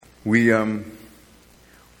We're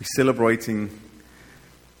celebrating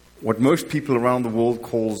what most people around the world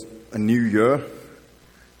calls a new year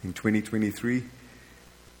in 2023.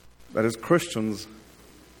 But as Christians,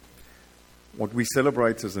 what we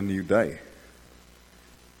celebrate is a new day.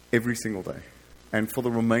 Every single day. And for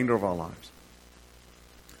the remainder of our lives.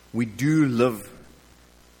 We do live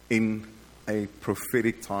in a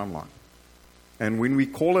prophetic timeline. And when we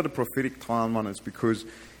call it a prophetic timeline, it's because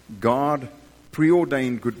God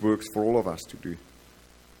preordained good works for all of us to do.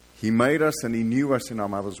 He made us and He knew us in our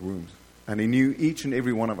mother's wombs. And He knew each and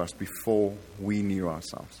every one of us before we knew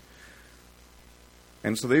ourselves.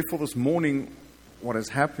 And so therefore this morning, what is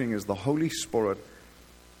happening is the Holy Spirit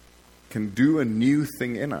can do a new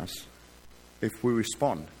thing in us if we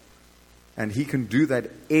respond. And He can do that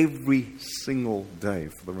every single day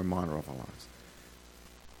for the remainder of our lives.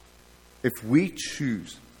 If we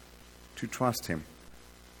choose to trust Him,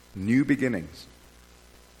 new beginnings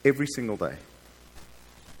every single day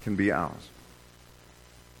can be ours.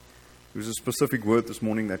 There was a specific word this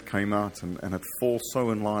morning that came out, and it falls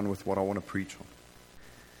so in line with what I want to preach on.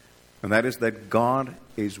 And that is that God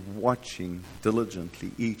is watching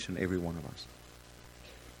diligently each and every one of us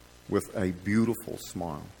with a beautiful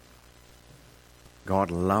smile.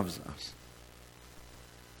 God loves us.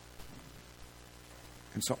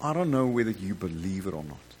 And so I don't know whether you believe it or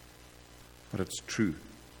not, but it's true.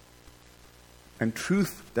 And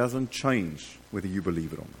truth doesn't change whether you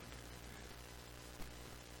believe it or not.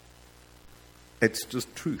 It's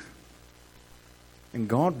just truth. And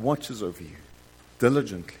God watches over you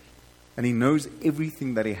diligently. And He knows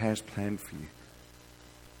everything that He has planned for you.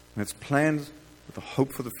 And it's planned with a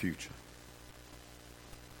hope for the future.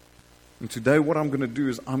 And today what I'm going to do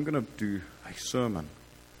is I'm going to do a sermon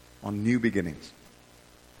on new beginnings.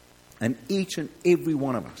 And each and every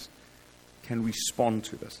one of us can respond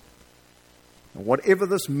to this. And whatever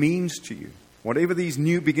this means to you, whatever these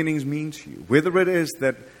new beginnings mean to you, whether it is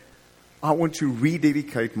that I want to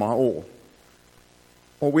rededicate my all,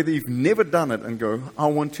 or whether you've never done it and go, I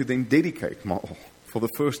want to then dedicate my all for the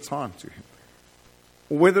first time to Him.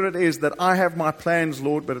 Or whether it is that I have my plans,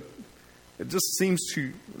 Lord, but it just seems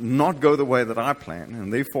to not go the way that I plan.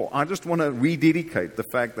 And therefore, I just want to rededicate the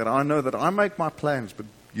fact that I know that I make my plans, but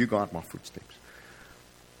You guide my footsteps.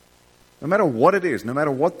 No matter what it is, no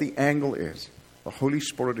matter what the angle is, the Holy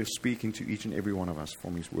Spirit is speaking to each and every one of us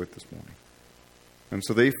from His Word this morning. And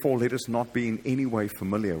so therefore, let us not be in any way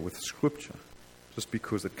familiar with Scripture, just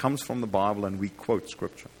because it comes from the Bible and we quote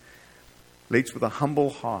Scripture. Let's, with a humble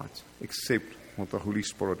heart, accept what the Holy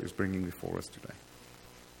Spirit is bringing before us today.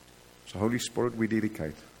 So, Holy Spirit, we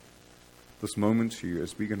dedicate this moment to You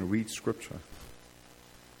as we're going to read Scripture.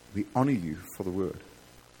 We honor You for the Word.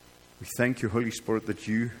 We thank You, Holy Spirit, that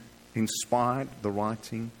You inspired the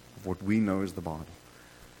writing of what we know as the Bible.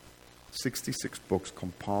 66 books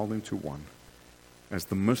compiled into one as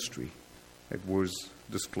the mystery that was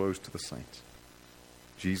disclosed to the saints.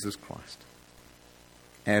 Jesus Christ.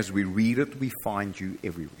 As we read it, we find You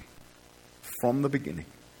everywhere. From the beginning,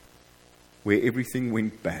 where everything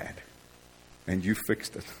went bad, and You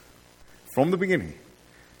fixed it. From the beginning.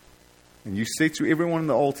 And You said to everyone in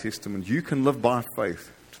the Old Testament, you can live by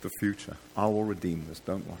faith to the future. I will redeem this.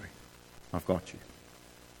 Don't worry. I've got you.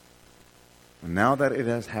 And now that it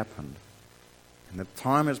has happened, and the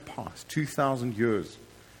time has passed, 2,000 years,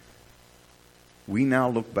 we now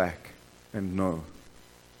look back and know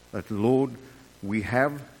that, Lord, we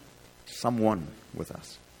have someone with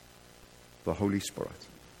us, the Holy Spirit,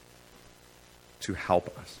 to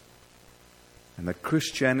help us. And that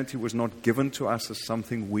Christianity was not given to us as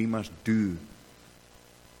something we must do.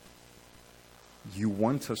 You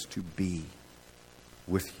want us to be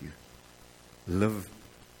with You, live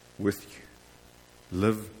with You,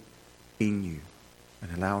 live in You,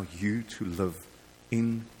 and allow You to live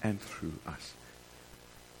in and through us.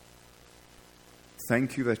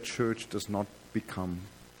 Thank You that church does not become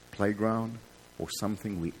playground or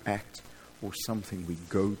something we act or something we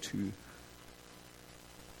go to.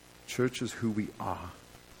 Church is who we are.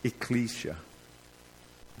 Ecclesia.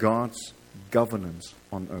 God's governance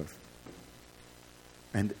on earth.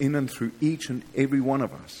 And in and through each and every one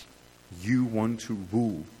of us, You want to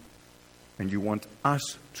rule. And You want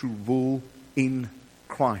us to rule in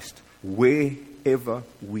Christ wherever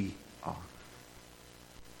we are.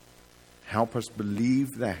 Help us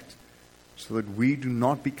believe that, so that we do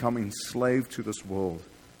not become enslaved to this world,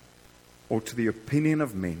 or to the opinion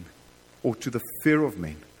of men, or to the fear of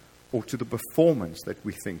men, or to the performance that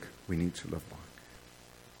we think we need to live by.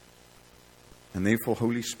 And therefore,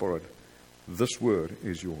 Holy Spirit, this word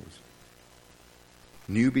is Yours.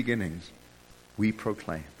 New beginnings we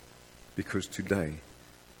proclaim, because today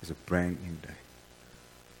is a brand new day.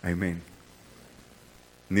 Amen.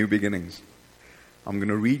 New beginnings. I'm going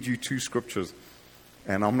to read you 2 scriptures,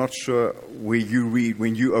 and I'm not sure where you read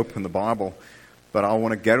when you open the Bible, but I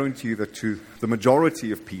want to guarantee you that to the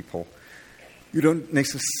majority of people, you don't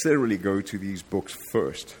necessarily go to these books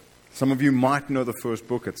first. Some of you might know the first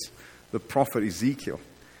book. It's the prophet Ezekiel.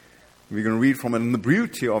 We're going to read from it. And the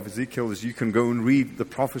beauty of Ezekiel is you can go and read the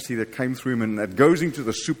prophecy that came through him, and that goes into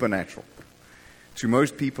the supernatural. To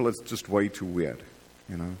most people, it's just way too weird,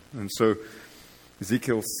 you know. And so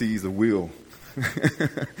Ezekiel sees the wheel.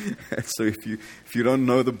 So if you don't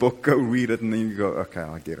know the book, go read it, and then you go, okay,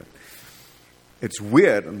 I get it. It's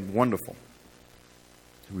weird and wonderful.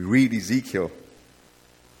 We read Ezekiel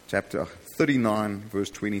chapter 39, verse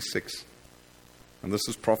 26. And this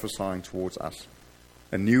is prophesying towards us.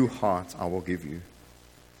 A new heart I will give you,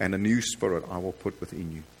 and a new spirit I will put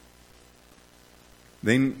within you.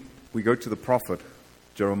 Then we go to the prophet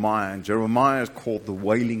Jeremiah, and Jeremiah is called the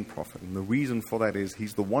wailing prophet. And the reason for that is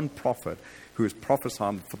he's the one prophet who has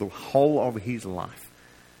prophesied for the whole of his life.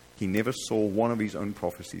 He never saw one of his own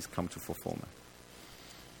prophecies come to fulfillment.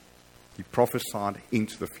 He prophesied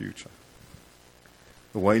into the future.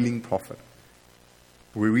 The wailing prophet.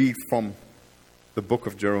 We read from the book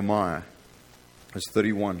of Jeremiah, verse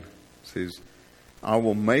 31. It says, I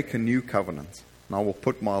will make a new covenant, and I will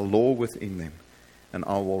put my law within them, and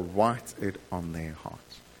I will write it on their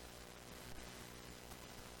hearts.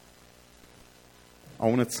 I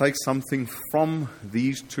want to take something from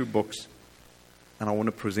these 2 books, and I want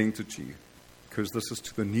to present it to you, because this is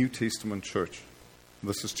to the New Testament church.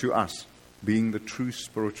 This is to us, being the true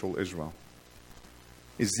spiritual Israel.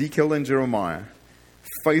 Ezekiel and Jeremiah,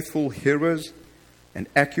 faithful hearers and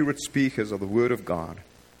accurate speakers of the Word of God,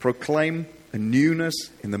 proclaim a newness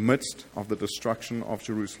in the midst of the destruction of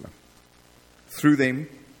Jerusalem. Through them,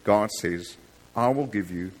 God says, I will give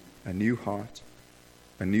you a new heart,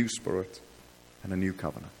 a new spirit, and a new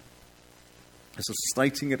covenant. This is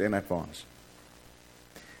stating it in advance.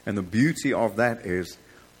 And the beauty of that is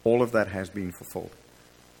all of that has been fulfilled.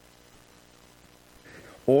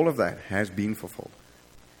 All of that has been fulfilled.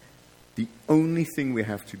 The only thing we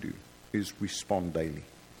have to do is respond daily.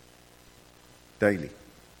 Daily.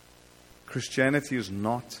 Christianity is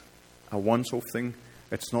not a once-off thing.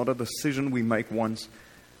 It's not a decision we make once.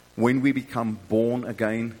 When we become born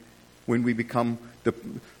again, when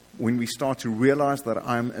we start to realize that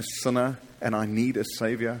I'm a sinner and I need a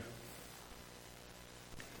Savior.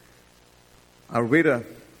 I read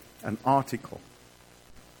an article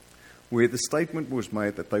where the statement was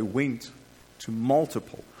made that they went to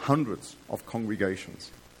multiple hundreds of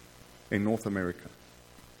congregations in North America.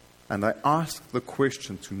 And they asked the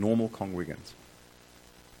question to normal congregants,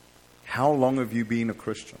 how long have you been a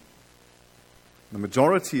Christian? The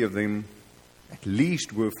majority of them at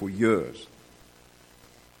least were for years.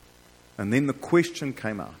 And then the question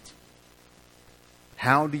came out,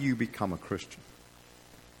 how do you become a Christian?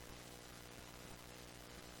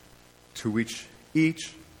 To which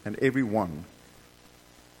each and every one,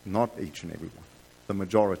 not each and every one, the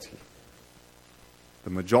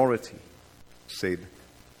majority said,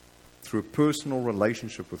 through a personal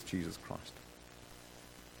relationship with Jesus Christ.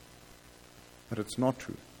 But it's not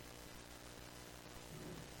true.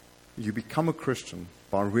 You become a Christian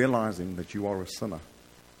by realizing that you are a sinner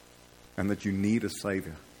and that you need a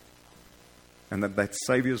Savior, and that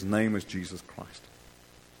Savior's name is Jesus Christ,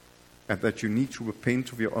 and that you need to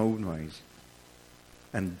repent of your own ways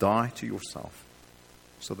and die to yourself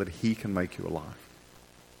so that He can make you alive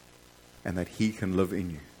and that He can live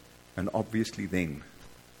in you. And obviously then,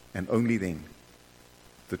 and only then,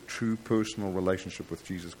 the true personal relationship with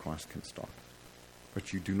Jesus Christ can start.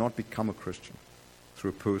 But you do not become a Christian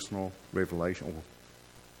through a personal revelation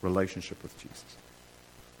or relationship with Jesus.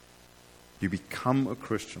 You become a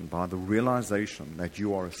Christian by the realization that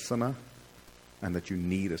you are a sinner and that you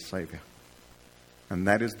need a Savior. And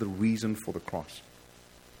that is the reason for the cross.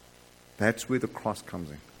 That's where the cross comes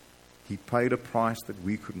in. He paid a price that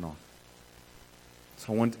we could not.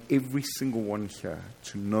 So I want every single one here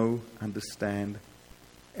to know, understand,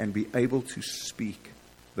 and be able to speak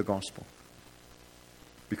the gospel.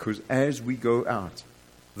 Because as we go out,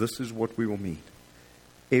 this is what we will meet.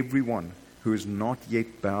 Everyone who has not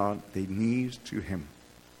yet bowed their knees to Him.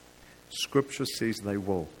 Scripture says they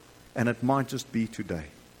will. And it might just be today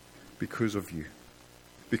because of you.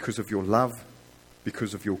 Because of your love,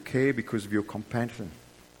 because of your care, because of your compassion.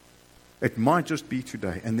 It might just be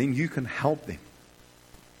today. And then you can help them.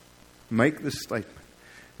 Make this statement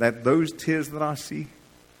that those tears that I see,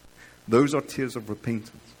 those are tears of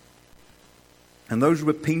repentance. And those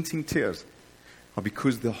repenting tears, are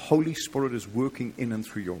because the Holy Spirit is working in and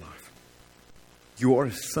through your life. You are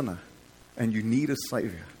a sinner and you need a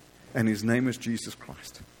Savior, and His name is Jesus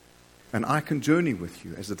Christ. And I can journey with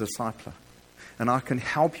you as a discipler, and I can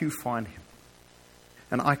help you find Him.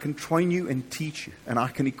 And I can train you and teach you, and I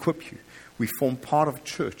can equip you. We form part of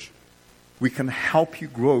church. We can help you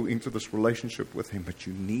grow into this relationship with Him, but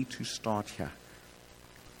you need to start here.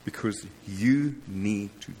 Because you need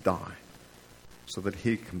to die so that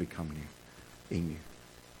He can become new in you.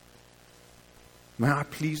 May I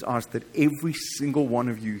please ask that every single one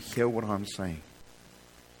of you hear what I'm saying.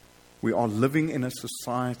 We are living in a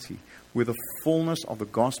society where the fullness of the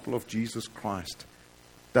gospel of Jesus Christ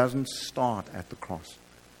doesn't start at the cross.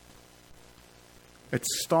 It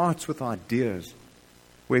starts with ideas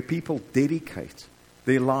where people dedicate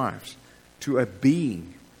their lives to a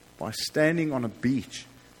being by standing on a beach,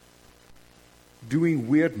 doing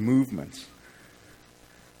weird movements,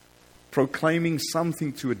 proclaiming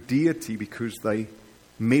something to a deity because they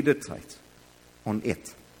meditate on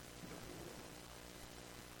it.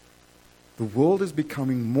 The world is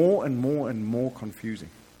becoming more and more and more confusing.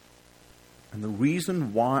 And the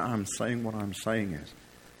reason why I'm saying what I'm saying is,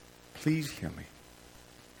 please hear me.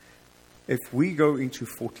 If we go into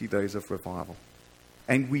 40 days of revival,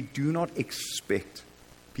 and we do not expect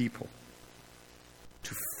people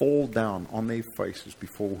to fall down on their faces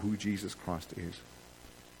before who Jesus Christ is,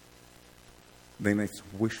 then it's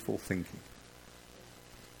wishful thinking.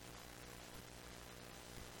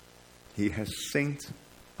 He has sent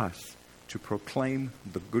us to proclaim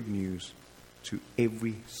the good news to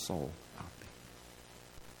every soul out there.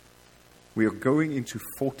 We are going into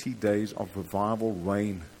 40 days of revival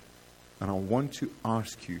reign, and I want to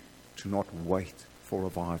ask you to not wait for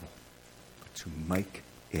revival, but to make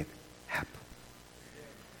it happen.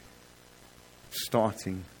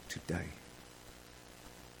 Starting today.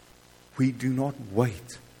 We do not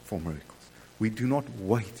wait for miracles. We do not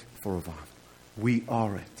wait for revival. We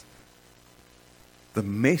are it. The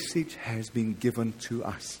message has been given to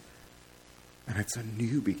us, and it's a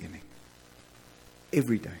new beginning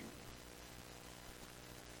every day.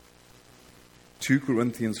 2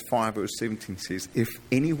 Corinthians 5 verse 17 says, if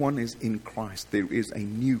anyone is in Christ, there is a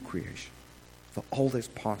new creation. The old has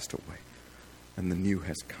passed away, and the new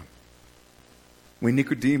has come. When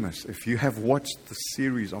Nicodemus, if you have watched the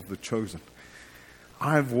series of The Chosen,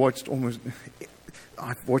 I've watched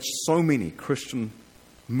so many Christian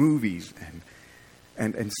movies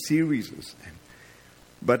and series,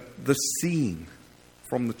 but the scene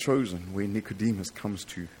from The Chosen where Nicodemus comes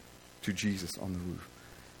to Jesus on the roof,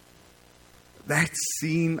 that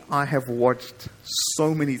scene I have watched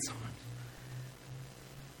so many times,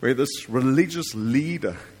 where this religious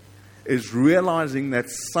leader is realizing that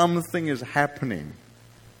something is happening.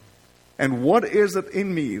 And what is it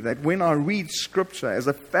in me that when I read Scripture as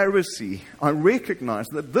a Pharisee, I recognize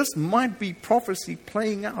that this might be prophecy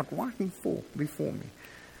playing out right before me.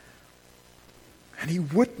 And he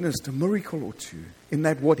witnessed a miracle or two in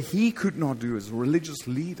that what he could not do as a religious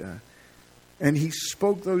leader. And he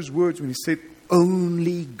spoke those words when he said,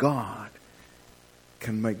 only God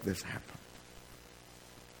can make this happen.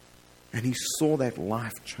 And he saw that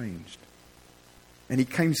life changed. And he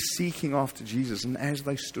came seeking after Jesus. And as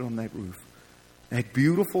they stood on that roof, that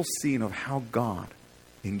beautiful scene of how God,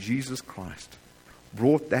 in Jesus Christ,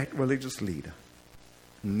 brought that religious leader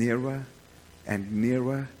nearer and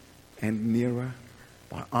nearer and nearer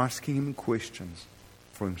by asking him questions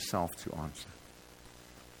for himself to answer.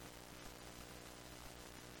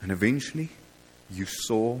 And eventually, you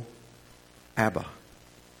saw Abba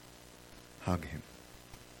hug him.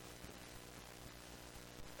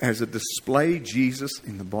 As a display, Jesus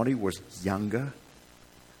in the body was younger.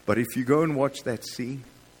 But if you go and watch that scene,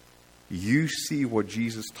 you see what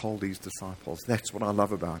Jesus told his disciples. That's what I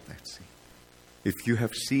love about that scene. If you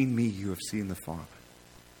have seen me, you have seen the Father.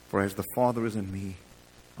 For as the Father is in me,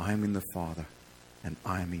 I am in the Father, and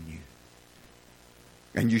I am in you.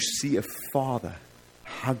 And you see a father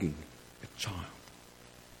hugging a child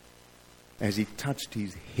as he touched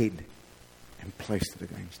his head and placed it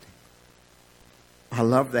against him. I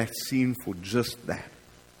love that scene for just that.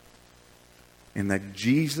 And that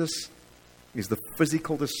Jesus is the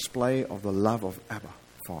physical display of the love of Abba,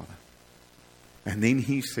 Father. And then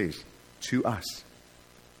he says to us,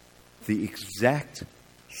 the exact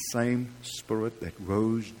same Spirit that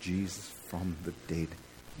rose Jesus from the dead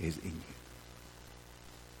is in you.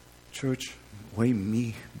 Church,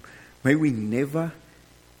 may we never,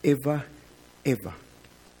 ever, ever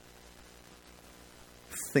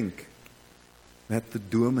think that the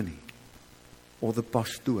dominee or the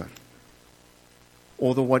pastor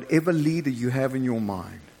or the whatever leader you have in your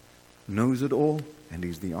mind knows it all, and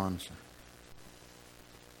He's the answer.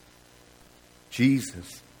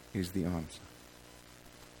 Jesus is the answer.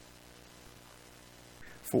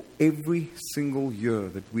 For every single year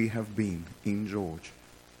that we have been in George,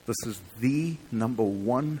 this is the number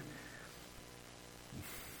one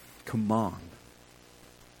command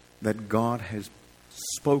that God has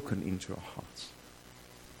spoken into our hearts.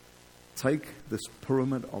 Take this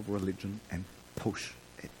pyramid of religion and push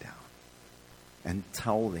it down. And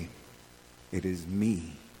tell them, it is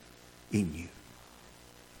me in you.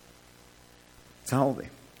 Tell them.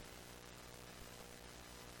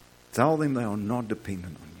 Tell them they are not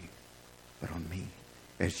dependent on you, but on me,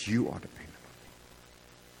 as you are dependent on me.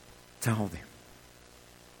 Tell them.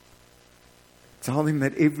 Tell them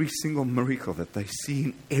that every single miracle that they see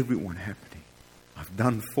in everyone happening, I've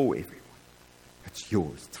done for everyone. It's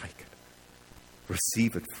yours. Take it.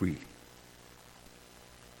 Receive it freely.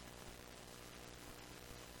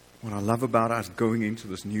 What I love about us going into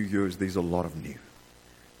this new year is there's a lot of new.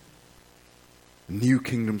 New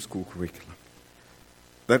Kingdom School curriculum.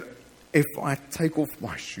 That if I take off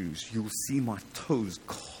my shoes, you'll see my toes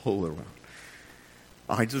curl around.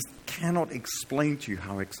 I just cannot explain to you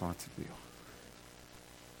how excited we are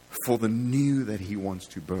for the new that He wants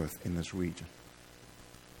to birth in this region.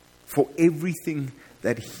 For everything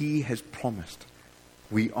that He has promised,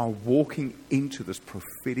 we are walking into this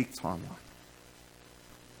prophetic timeline.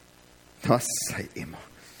 I say, Emma,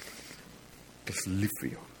 just live for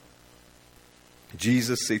you.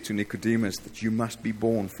 Jesus said to Nicodemus that you must be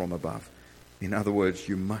born from above. In other words,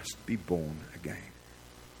 you must be born again.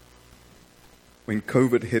 When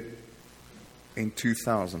COVID hit in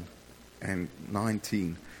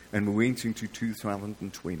 2019 and we went into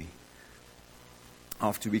 2020,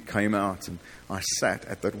 after we came out, and I sat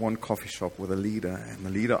at that one coffee shop with a leader, and the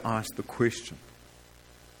leader asked the question,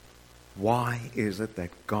 why is it that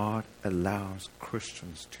God allows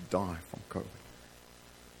Christians to die from COVID?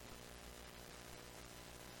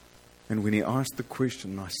 And when he asked the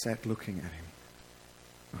question, I sat looking at him.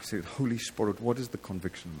 I said, Holy Spirit, what is the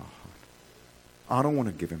conviction in my heart? I don't want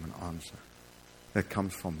to give him an answer that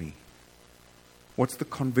comes from me. What's the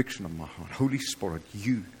conviction of my heart? Holy Spirit,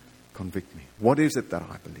 you convict me. What is it that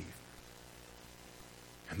I believe?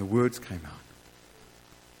 And the words came out.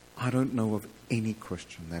 I don't know of any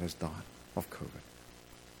Christian that has died of COVID.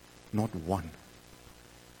 Not one.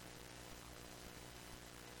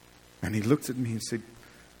 And he looked at me and said,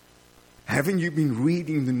 haven't you been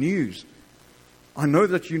reading the news? I know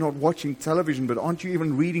that you're not watching television, but aren't you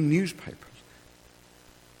even reading newspapers?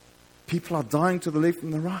 People are dying to the left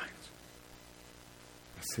and the right.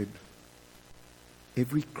 I said,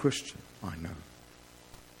 every Christian I know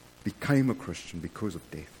became a Christian because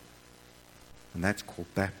of death. And that's called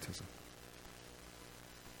baptism.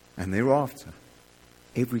 And thereafter,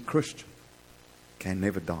 every Christian can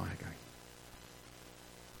never die again.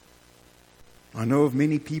 I know of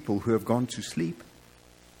many people who have gone to sleep,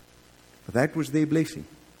 but that was their blessing.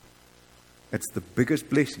 It's the biggest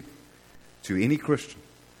blessing to any Christian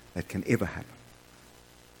that can ever happen.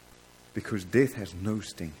 Because death has no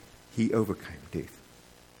sting. He overcame death.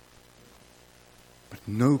 But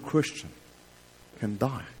no Christian can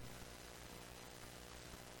die.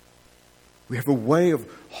 We have a way of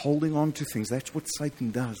holding on to things. That's what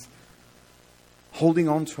Satan does. Holding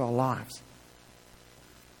on to our lives.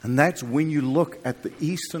 And that's when you look at the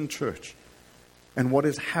Eastern Church and what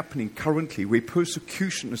is happening currently, where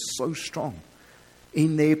persecution is so strong.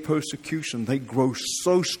 In their persecution, they grow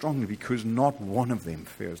so strongly because not one of them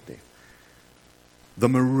fears death. The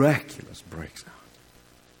miraculous breaks out.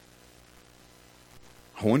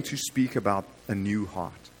 I want to speak about a new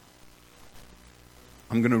heart.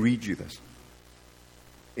 I'm going to read you this.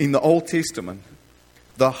 In the Old Testament,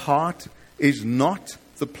 the heart is not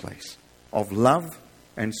the place of love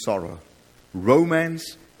and sorrow,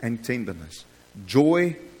 romance and tenderness,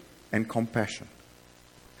 joy and compassion.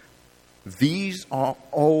 These are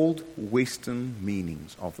old Western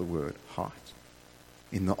meanings of the word heart.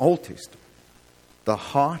 In the Old Testament, the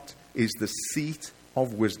heart is the seat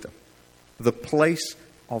of wisdom, the place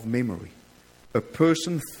of memory. A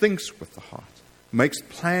person thinks with the heart, makes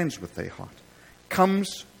plans with their heart,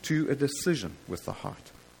 comes to a decision with the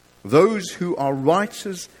heart. Those who are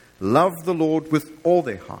righteous love the Lord with all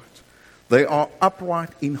their heart. They are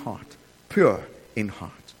upright in heart, pure in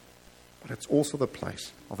heart. But it's also the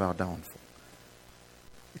place of our downfall.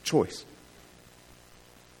 A choice.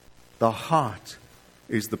 The heart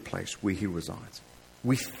is the place where He resides.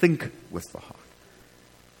 We think with the heart.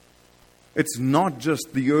 It's not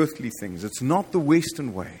just the earthly things. It's not the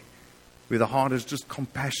Western way, where the heart is just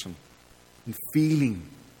compassion and feeling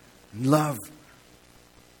and love.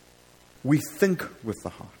 We think with the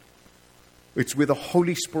heart. It's where the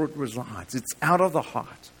Holy Spirit resides. It's out of the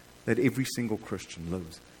heart that every single Christian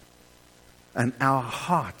lives. And our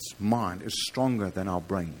heart's mind is stronger than our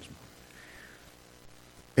brain's mind.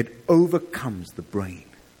 It overcomes the brain.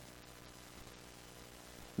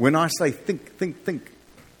 When I say think, think, think,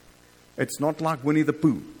 it's not like Winnie the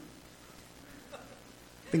Pooh.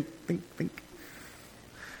 Think, think, think.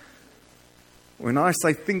 When I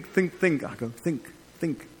say think, think, think, I go think,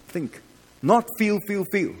 think, think. Not feel, feel,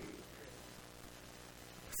 feel.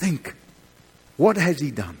 Think. What has he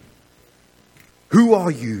done? Who are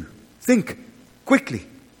you? Think quickly.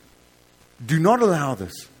 Do not allow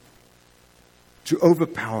this to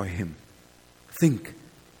overpower him. Think,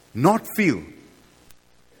 not feel.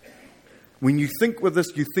 When you think with this,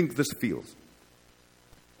 you think this feels.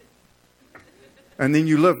 And then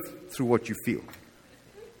you live through what you feel.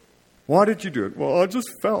 Why did you do it? Well, I just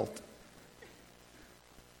felt.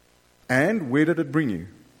 And where did it bring you?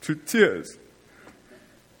 To tears.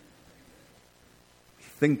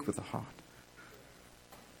 Think with the heart.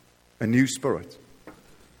 A new spirit.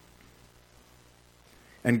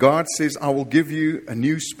 And God says, I will give you a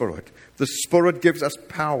new spirit. The Spirit gives us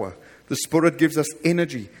power. The Spirit gives us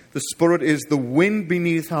energy. The Spirit is the wind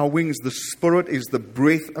beneath our wings. The Spirit is the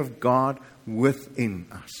breath of God within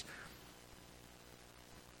us.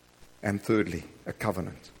 And thirdly, a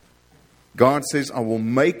covenant. God says, I will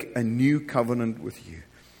make a new covenant with you.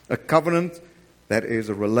 A covenant that is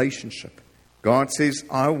a relationship. God says,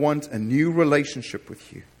 I want a new relationship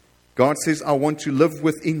with you. God says, I want to live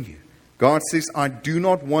within you. God says, I do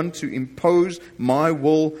not want to impose my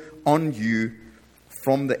will on you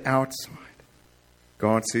from the outside.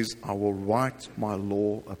 God says, I will write my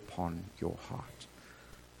law upon your heart.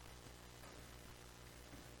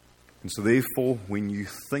 And so therefore, when you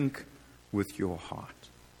think with your heart,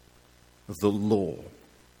 the law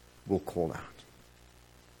will call out.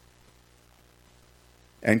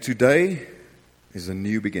 And today is a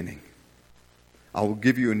new beginning. I will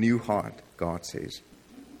give you a new heart, God says.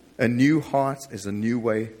 A new heart is a new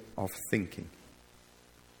way of thinking.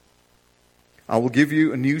 I will give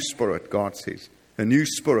you a new spirit, God says. A new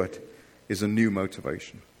spirit is a new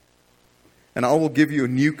motivation. And I will give you a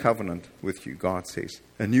new covenant with you, God says.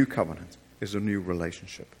 A new covenant is a new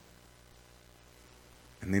relationship.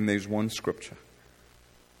 And then there's one scripture.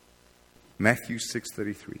 Matthew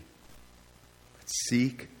 6:33.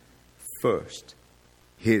 Seek first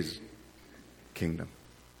His kingdom.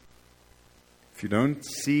 If you don't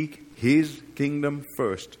seek His kingdom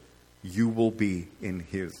first, you will be in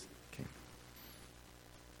His kingdom.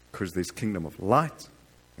 Because there's kingdom of light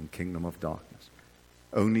and kingdom of darkness.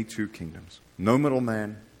 Only two kingdoms. No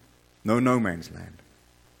middleman, no man's land.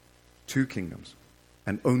 Two kingdoms,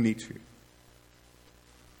 and only two.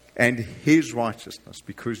 And His righteousness,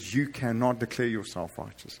 because you cannot declare yourself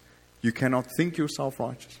righteous. You cannot think yourself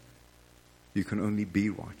righteous. You can only be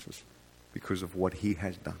righteous because of what He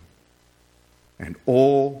has done. And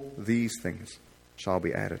all these things shall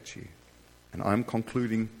be added to you. And I'm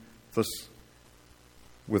concluding this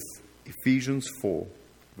with Ephesians 4,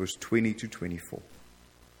 verse 20 to 24.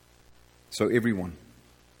 So everyone,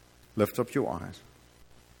 lift up your eyes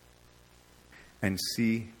and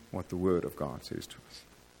see what the Word of God says to us.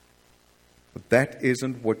 But that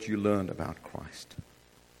isn't what you learned about Christ.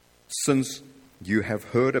 Since you have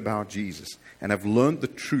heard about Jesus and have learned the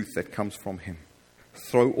truth that comes from Him,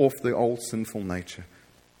 throw off the old sinful nature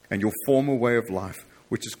and your former way of life,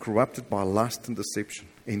 which is corrupted by lust and deception.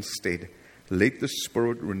 Instead, let the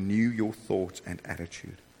Spirit renew your thoughts and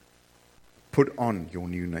attitude. Put on your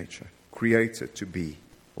new nature, created to be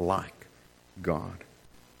like God,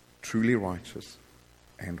 truly righteous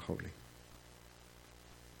and holy.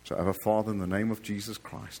 So, our Father, in the name of Jesus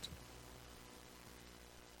Christ,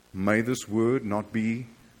 may this word not be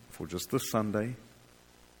for just this Sunday,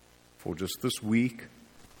 for just this week,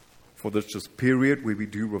 for this just period where we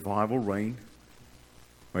do revival reign.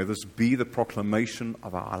 May this be the proclamation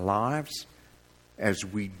of our lives as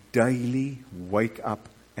we daily wake up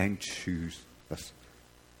and choose this.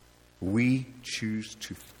 We choose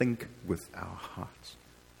to think with our hearts,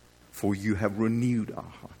 for you have renewed our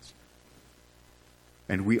hearts.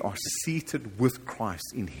 And we are seated with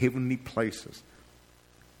Christ in heavenly places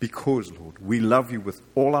because, Lord, we love you with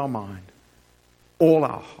all our mind, all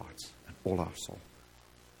our hearts, and all our soul.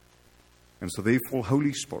 And so therefore,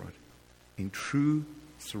 Holy Spirit, in true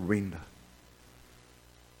surrender,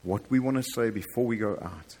 what we want to say before we go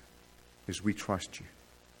out is we trust you.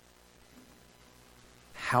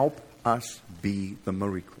 Help us be the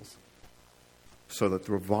miracles so that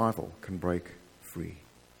the revival can break free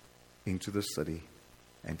into this city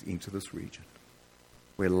and into this region.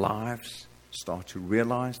 where lives start to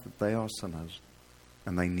realize that they are sinners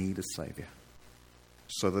and they need a Savior,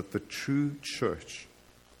 so that the true church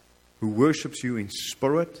who worships you in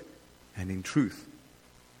spirit and in truth,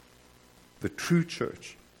 the true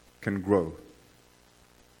church can grow,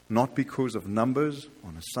 not because of numbers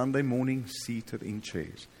on a Sunday morning seated in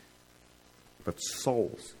chairs, but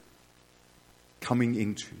souls coming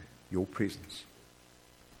into your presence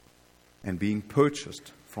and being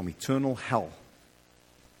purchased from eternal hell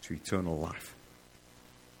to eternal life.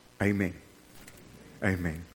 Amen. Amen.